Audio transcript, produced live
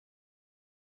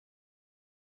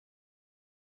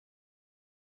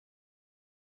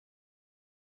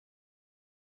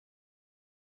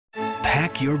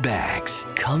Pack your bags,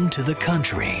 come to the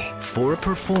country for a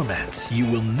performance you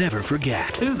will never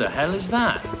forget. Who the hell is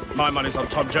that? My money's on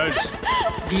Tom Jones.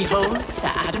 Behold Sir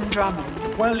Adam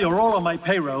Drummond. Well, you're all on my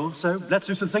payroll, so let's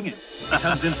do some singing.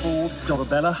 Tamsin Ford,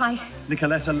 Dorabella. Hi.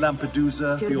 Nicoletta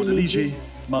Lampedusa, Fiordaligi,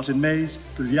 Martin Mays,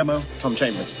 Guglielmo. Tom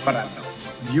Chambers, Fernando.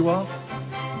 You are?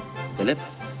 Philip?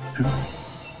 Who?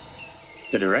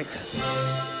 The director.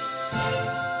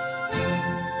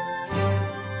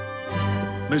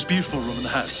 Most beautiful room in the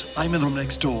house. I'm in the room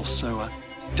next door, so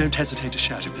don't hesitate to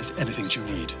shout if there's anything you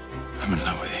need. I'm in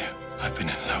love with you. I've been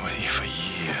in love with you for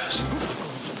years.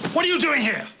 What are you doing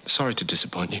here? Sorry to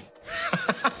disappoint you.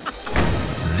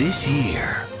 This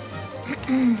year,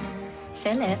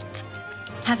 Philip,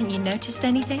 haven't you noticed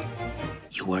anything?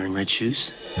 You're wearing red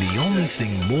shoes? the only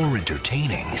thing more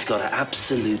entertaining It's got to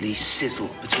absolutely sizzle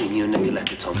between you and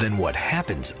Nicoletta, Tom. than what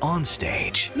happens on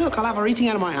stage Look, I'll have her eating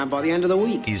out of my hand by the end of the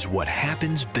week. is what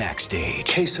happens backstage.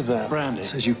 Case of that brandy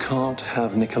says you can't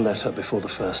have Nicoletta before the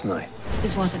first night.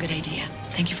 This was a good idea.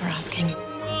 Thank you for asking.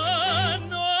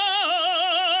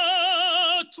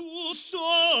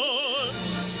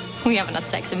 We haven't had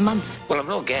sex in months. Well, I'm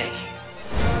not gay.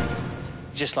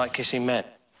 Just like kissing men.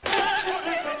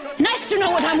 Nice to know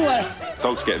what I'm worth.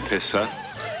 Dog's getting pissed, sir.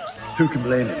 Who can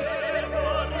blame him?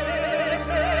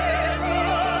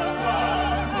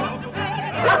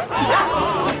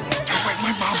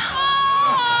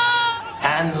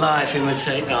 And life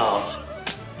imitate art.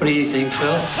 What do you think,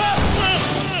 Phil?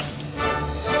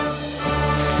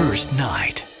 First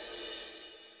night.